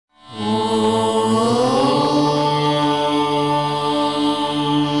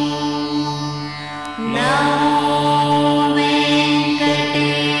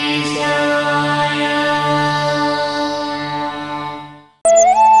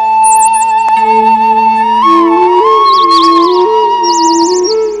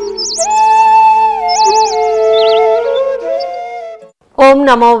ఓం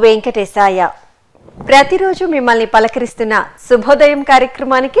నమో వెంకటేశాయ. ప్రతిరోజు మిమ్మల్ని పలకరిస్తున్న శుభోదయం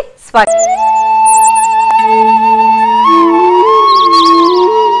కార్యక్రమానికి స్వాగతం.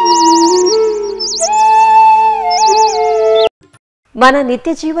 మన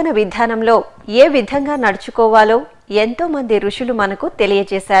నిత్య జీవన విధానంలో ఏ విధంగా నడుచుకోవాలో ఎంతో మంది ఋషులు మనకు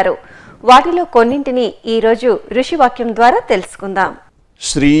తెలియజేశారు. వాటిలో కొన్నింటిని ఈరోజు ఋషివాక్యం ద్వారా తెలుసుకుందాం.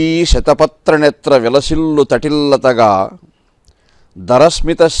 శ్రీ శతపత్రనేత్ర విలసిల్లు తటిల్లతగా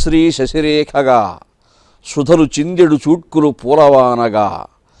దరస్మిత శ్రీ శశిరేఖగా సుధలు చిందెడు చూట్కులు పూలవానగా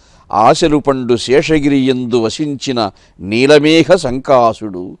ఆశలు పండు శేషగిరి యందు వసించిన నీలమేఘ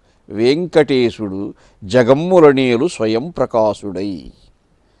సంకాసుడు వెంకటేశుడు జగమ్ములనేలు స్వయం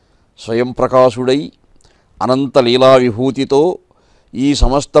ప్రకాశుడై అనంత లీలా విభూతితో ఈ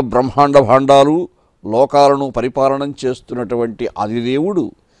సమస్త బ్రహ్మాండ భాండాలు లోకాలను పరిపాలనం చేస్తున్నటువంటి ఆదిదేవుడు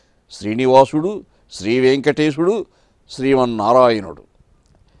శ్రీనివాసుడు శ్రీ వెంకటేశుడు శ్రీమన్నారాయణుడు.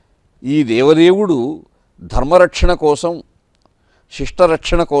 ఈ దేవదేవుడు ధర్మరక్షణ కోసం,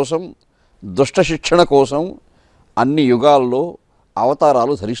 శిష్టరక్షణ కోసం, దుష్ట శిక్షణ కోసం అన్ని యుగాల్లో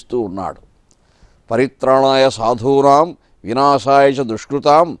అవతారాలు ధరిస్తూ ఉన్నాడు. పరిత్రాణాయ సాధూనాం వినాశాయ చ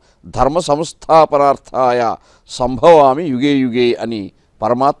దుష్కృతాం ధర్మ సంస్థాపనార్థాయ సంభవామి యుగే యుగే అని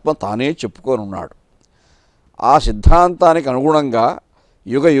పరమాత్మ తానే చెప్పుకొనున్నాడు. ఆ సిద్ధాంతానికి అనుగుణంగా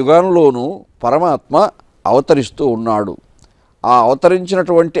యుగ యుగంలోనూ పరమాత్మ అవతరిస్తూ ఉన్నాడు. ఆ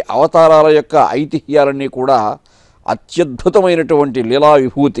అవతరించినటువంటి అవతారాల యొక్క ఐతిహ్యాలన్నీ కూడా అత్యద్భుతమైనటువంటి లీలా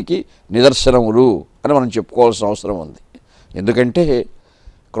విభూతికి నిదర్శనములు అని మనం చెప్పుకోవాల్సిన అవసరం ఉంది. ఎందుకంటే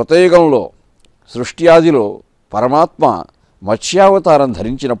కృతయుగంలో సృష్ట్యాదిలో పరమాత్మ మత్స్యావతారం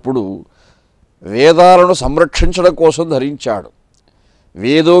ధరించినప్పుడు వేదాలను సంరక్షించడం కోసం ధరించాడు.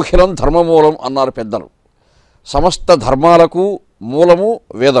 వేదోఖిలం ధర్మమూలం అన్నారు పెద్దలు. సమస్త ధర్మాలకు మూలము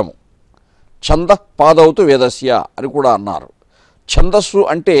వేదము. ఛంద పాదౌతు వేదస్య అని కూడా అన్నారు. ఛందస్సు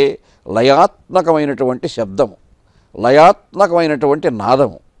అంటే లయాత్మకమైనటువంటి శబ్దము, లయాత్మకమైనటువంటి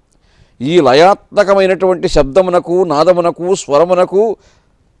నాదము. ఈ లయాత్మకమైనటువంటి శబ్దమునకు, నాదమునకు, స్వరమునకు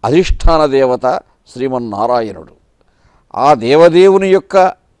అధిష్టాన దేవత శ్రీమన్నారాయణుడు. ఆ దేవదేవుని యొక్క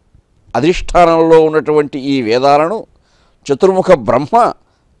అధిష్టానంలో ఉన్నటువంటి ఈ వేదాలను చతుర్ముఖ బ్రహ్మ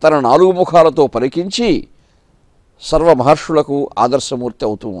తన 4 ముఖాలతో పలికించి సర్వ మహర్షులకు ఆదర్శమూర్తి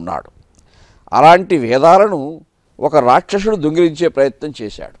అవుతూ ఉన్నాడు. అలాంటి వేదాలను ఒక రాక్షసుడు దొంగిలించే ప్రయత్నం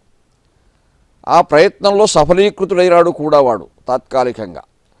చేశాడు. ఆ ప్రయత్నంలో సఫలీకృతుడైనాడు కూడా వాడు తాత్కాలికంగా.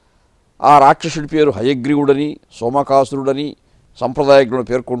 ఆ రాక్షసుడి పేరు హయగ్రీవుడని, సోమకాసురుడని సంప్రదాయజ్ఞులు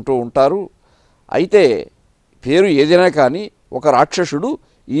పేర్కొంటూ ఉంటారు. అయితే పేరు ఏదైనా కానీ ఒక రాక్షసుడు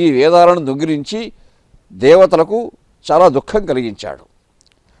ఈ వేదాలను దొంగిలించి దేవతలకు చాలా దుఃఖం కలిగించాడు.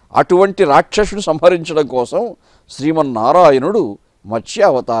 అటువంటి రాక్షసుడు సంహరించడం కోసం శ్రీమన్నారాయణుడు మత్స్య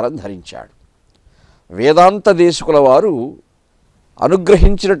అవతారం ధరించాడు. వేదాంత దేశికుల వారు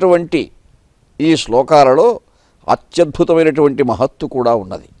అనుగ్రహించినటువంటి ఈ శ్లోకాలలో అత్యద్భుతమైనటువంటి మహత్తు కూడా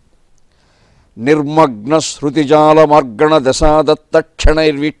ఉన్నది. నిర్మగ్న శృతిజాల మార్గణ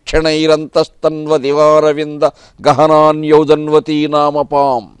దశాదత్తక్షణైర్వీక్షణైరంతస్తన్వ దివారవింద గహనాన్యౌదన్వతీ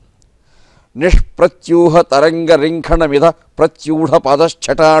నామపాం నిష్ప్రత్యూహ తరంగ రింఖణమిధ ప్రత్యూఢ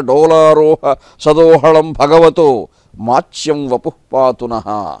పదశ్చట డోలారోహ సదోహళం భగవతో మాత్స్యం వపుఃపాతునః.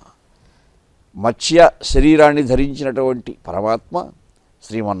 మత్స్య శరీరాన్ని ధరించినటువంటి పరమాత్మ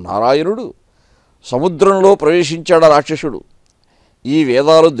శ్రీమన్నారాయణుడు సముద్రంలో ప్రవేశించాడు. రాక్షసుడు ఈ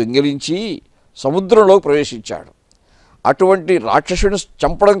వేదాలు దొంగిలించి సముద్రంలో ప్రవేశించాడు. అటువంటి రాక్షసుని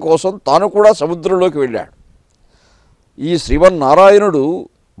చంపడం కోసం తాను కూడా సముద్రంలోకి వెళ్ళాడు. ఈ శ్రీమన్నారాయణుడు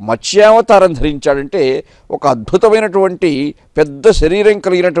మత్స్యావతారం ధరించాడంటే ఒక అద్భుతమైనటువంటి పెద్ద శరీరం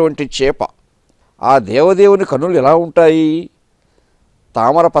కలిగినటువంటి చేప. ఆ దేవదేవుని కన్నులు ఎలా ఉంటాయి?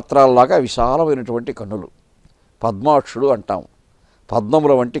 తామర పత్రాల్లాగా విశాలమైనటువంటి కన్నులు, పద్మాక్షుడు అంటాం.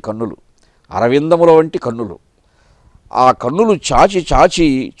 పద్మముల వంటి కన్నులు, అరవిందముల వంటి కన్నులు. ఆ కన్నులు చాచి చాచి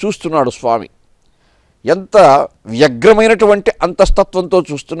చూస్తున్నాడు స్వామి. ఎంత వ్యగ్రమైనటువంటి అంతస్తత్వంతో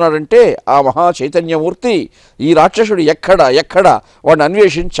చూస్తున్నాడంటే ఆ మహా చైతన్యమూర్తి ఈ రాక్షసుడు ఎక్కడ వాడిని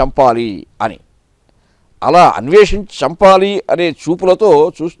అన్వేషించి చంపాలి అని, అలా అన్వేషించి చంపాలి అనే చూపులతో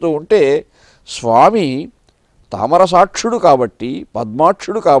చూస్తూ ఉంటే స్వామి తామరసాక్షుడు కాబట్టి,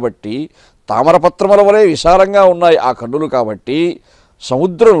 పద్మాక్షుడు కాబట్టి, తామరపత్రముల వలె విశాలంగా ఉన్నాయి ఆ కన్నులు కాబట్టి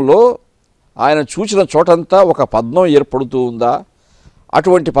సముద్రంలో ఆయన చూసిన చోటంతా ఒక పద్మం ఏర్పడుతూ ఉందా?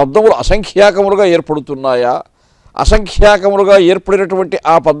 అటువంటి పద్మములు అసంఖ్యాకములుగా ఏర్పడుతున్నాయా? అసంఖ్యాకములుగా ఏర్పడినటువంటి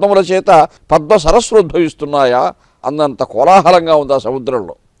ఆ పద్మముల చేత పద్మ సరస్సులు ఉద్భవిస్తున్నాయా? అన్నంత కోలాహలంగా ఉందా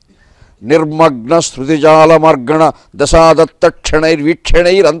సముద్రంలో. నిర్మగ్న శృతిజాల మార్గణ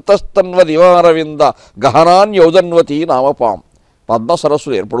దశాదత్తక్షణైర్వీక్షణైరంతస్తన్వ దివారవింద గహనాన్యౌదన్వతీ నామపాం. పద్మ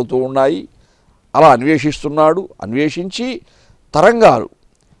సరస్సులు ఏర్పడుతూ ఉన్నాయి. అలా అన్వేషిస్తున్నాడు. అన్వేషించి తరంగాలు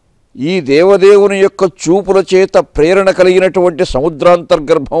ఈ దేవదేవుని యొక్క చూపుల చేత ప్రేరణ కలిగినటువంటి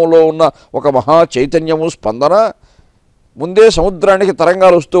సముద్రాంతర్గర్భంలో ఉన్న ఒక మహా చైతన్యము స్పందన. ముందే సముద్రానికి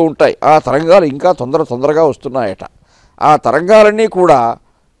తరంగాలు వస్తూ ఉంటాయి, ఆ తరంగాలు ఇంకా తొందరగా వస్తున్నాయట. ఆ తరంగాలన్నీ కూడా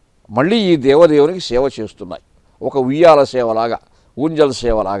మళ్ళీ ఈ దేవదేవునికి సేవ చేస్తున్నాయి, ఒక ఉయ్యాల సేవలాగా, ఊంజల్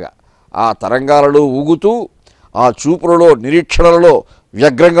సేవలాగా. ఆ తరంగాలలో ఊగుతూ, ఆ చూపులలో నిరీక్షణలలో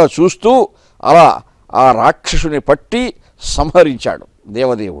వ్యగ్రంగా చూస్తూ అలా ఆ రాక్షసుని పట్టి సంహరించాడు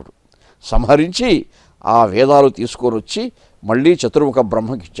దేవదేవుడు. సంహరించి ఆ వేదాలు తీసుకొని వచ్చి మళ్ళీ చతుర్ముఖ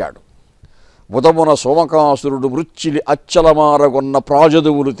బ్రహ్మకిచ్చాడు. ఉదమున సోమకాసురుడు మృచ్చిలి అచ్చలమారగొన్న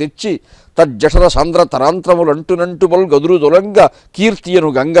ప్రాజదువులు తెచ్చి తజ్జఠర సంద్ర తరాంత్రములంటునంటుబల్ గదురు తొలంగ కీర్తియను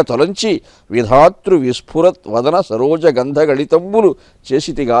గంగ తొలంచి విధాతృ విస్ఫురత్ వదన సరోజ గంధగళితంబులు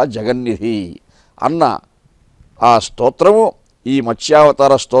చేసితిగా జగన్నిధి అన్న ఆ స్తోత్రము, ఈ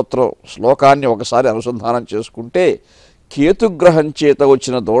మత్స్యావతార స్తోత్రం శ్లోకాన్ని ఒకసారి అనుసంధానం చేసుకుంటే కేతుగ్రహం చేత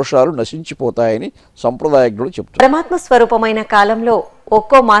వచ్చిన దోషాలు నశించిపోతాయని సంప్రదాయజ్ఞులు చెప్తారు. పరమాత్మ స్వరూపమైన కాలంలో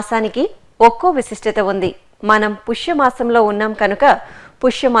ఒక్కో మాసానికి ఒక్కో విశిష్టత ఉంది. మనం పుష్యమాసంలో ఉన్నాం కనుక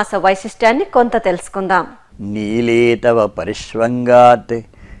పుష్యమాస వైశిష్ట్యాన్ని కొంత తెలుసుకుందాం. నీలేతవ పరిష్వంగాత్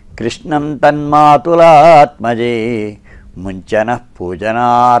కృష్ణం తన్మాతులాత్మజే ముంచన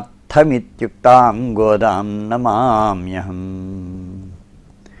పూజనార్థమిత్యుక్తాం గోదాం నమామ్యహం.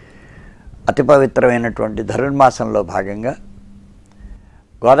 అతి పవిత్రమైనటువంటి ధనుర్మాసంలో భాగంగా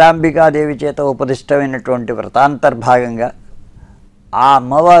గోదాంబికాదేవి చేత ఉపదిష్టమైనటువంటి వ్రతాంతర్భాగంగా ఆ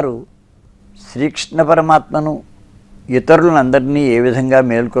అమ్మవారు శ్రీకృష్ణ పరమాత్మను ఇతరులందరినీ ఏ విధంగా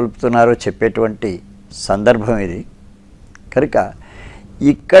మేల్కొల్పుతున్నారో చెప్పేటువంటి సందర్భం ఇది. కనుక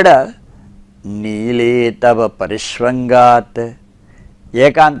ఇక్కడ నీలేతవ పరిష్వంగాత్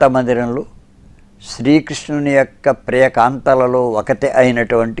ఏకాంత మందిరంలో శ్రీకృష్ణుని యొక్క ప్రియకాంతలలో ఒకటి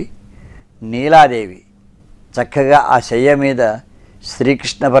అయినటువంటి నీలాదేవి చక్కగా ఆ శయ్య మీద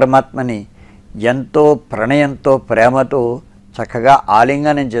శ్రీకృష్ణ పరమాత్మని ఎంతో ప్రణయంతో ప్రేమతో చక్కగా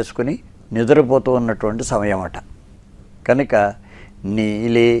ఆలింగనం చేసుకుని నిద్రపోతూ ఉన్నటువంటి సమయం అట. కనుక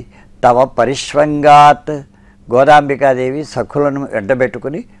నీలే తవ పరిష్వంగాత్ గోదాంబికాదేవి సఖులను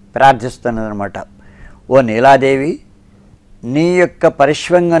వెంటబెట్టుకుని ప్రార్థిస్తున్నదనమాట. ఓ నీలాదేవి, నీ యొక్క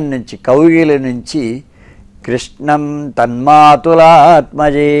పరిష్వంగం నుంచి, కౌగిలి నుంచి కృష్ణం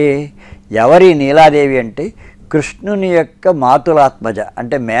తన్మాతులాత్మజే. ఎవరి నీలాదేవి అంటే కృష్ణుని యొక్క మాతులాత్మజ,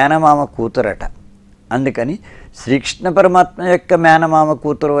 అంటే మేనమామ కూతురట. అందుకని శ్రీకృష్ణ పరమాత్మ యొక్క మేనమామ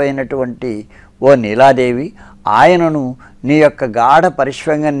కూతురు అయినటువంటి ఓ నీలాదేవి, ఆయనను నీ యొక్క గాఢ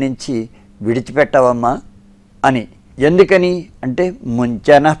పరిష్వంగం నుంచి విడిచిపెట్టవమ్మా అని. ఎందుకని అంటే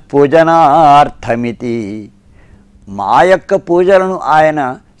ముంచన పూజనార్థమితి, మా యొక్క పూజలను ఆయన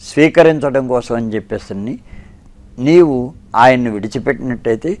స్వీకరించడం కోసం అని చెప్పేసి నీవు ఆయన్ని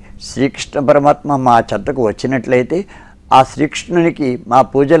విడిచిపెట్టినట్లయితే, శ్రీకృష్ణ పరమాత్మ మా చెంతకు వచ్చినట్లయితే ఆ శ్రీకృష్ణునికి మా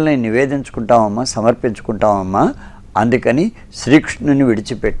పూజల్ని నివేదించుకుంటామమ్మా, సమర్పించుకుంటామమ్మా. అందుకని శ్రీకృష్ణుని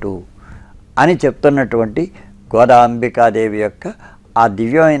విడిచిపెట్టు అని చెప్తున్నటువంటి గోదాంబికాదేవి యొక్క ఆ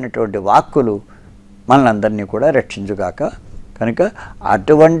దివ్యమైనటువంటి వాక్కులు మనలందరినీ కూడా రక్షించుగాక. కనుక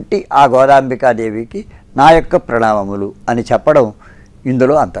అటువంటి ఆ గోదాంబికాదేవికి నా యొక్క ప్రణామములు అని చెప్పడం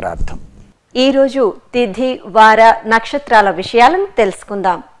ఇందులో అంతరార్థం. ఈరోజు తిథి, వార, నక్షత్రాల విషయాలను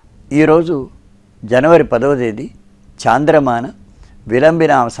తెలుసుకుందాం. ఈరోజు జనవరి 10వ తేదీ చాంద్రమాన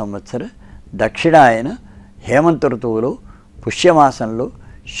విలంబినామ సంవత్సర దక్షిణాయన హేమంత ఋతువులో పుష్యమాసంలో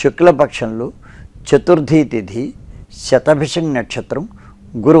శుక్లపక్షంలో చతుర్థి తిథి, శతభిషం నక్షత్రం,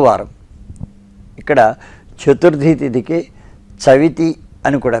 గురువారం. ఇక్కడ చతుర్థి తిథికే చవితి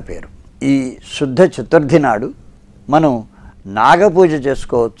అని కూడా పేరు. ఈ శుద్ధ చతుర్థి నాడు మనం నాగపూజ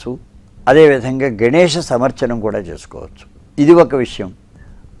చేసుకోవచ్చు, అదేవిధంగా గణేష సమర్చనం కూడా చేసుకోవచ్చు. ఇది ఒక విషయం.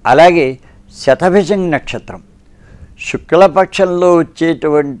 అలాగే శతభిషం నక్షత్రం శుక్లపక్షంలో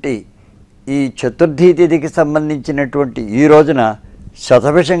వచ్చేటువంటి ఈ చతుర్థి తిథికి సంబంధించినటువంటి ఈ రోజున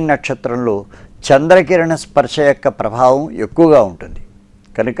శతభిషం నక్షత్రంలో చంద్రకిరణ స్పర్శ యొక్క ప్రభావం ఎక్కువగా ఉంటుంది.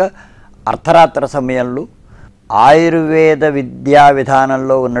 కనుక అర్ధరాత్ర సమయంలో ఆయుర్వేద విద్యా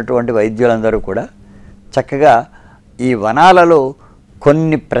విధానంలో ఉన్నటువంటి వైద్యులందరూ కూడా చక్కగా ఈ వనాలలో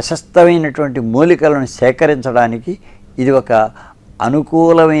కొన్ని ప్రశస్తమైనటువంటి మూలికలను సేకరించడానికి ఇది ఒక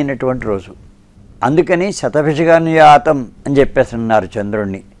అనుకూలమైనటువంటి రోజు. అందుకని శతభిషగానుయాతం అని చెప్పేసి అన్నారు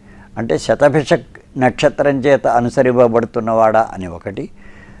చంద్రుణ్ణి. అంటే శతభిష నక్షత్రం చేత అనుసరింపబడుతున్నవాడా అని ఒకటి,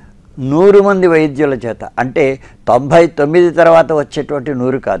 100 మంది వైద్యుల చేత, అంటే 99 తర్వాత వచ్చేటువంటి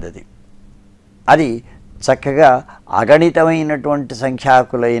 100 కాదు అది. అది చక్కగా అగణితమైనటువంటి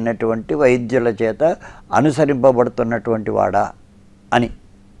సంఖ్యాకులైనటువంటి వైద్యుల చేత అనుసరింపబడుతున్నటువంటి వాడా అని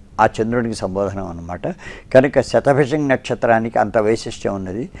ఆ చంద్రుడికి సంబోధనం అన్నమాట. కనుక శతభిషం నక్షత్రానికి అంత వైశిష్ట్యం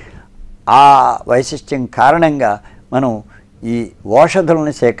ఉన్నది. ఆ వైశిష్ట్యం కారణంగా మనం ఈ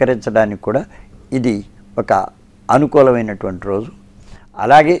ఔషధులను సేకరించడానికి కూడా ఇది ఒక అనుకూలమైనటువంటి రోజు.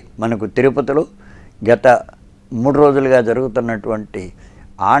 అలాగే మనకు తిరుపతిలో గత 3 రోజులుగా జరుగుతున్నటువంటి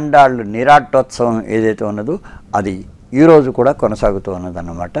ఆండాళ్ళు నీరాటోత్సవం ఏదైతే ఉన్నదో అది ఈరోజు కూడా కొనసాగుతూ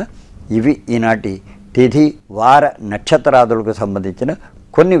ఉన్నదన్నమాట. ఇవి ఈనాటి తిథి వార నక్షత్రాదులకు సంబంధించిన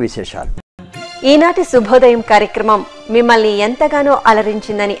కొన్ని విశేషాలు. ఈనాటి శుభోదయం కార్యక్రమం మిమ్మల్ని ఎంతగానో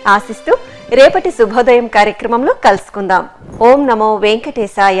అలరించిందని ఆశిస్తూ రేపటి శుభోదయం కార్యక్రమంలో కలుసుకుందాం. ఓం నమో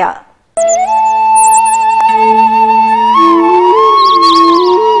వెంకటేశాయ.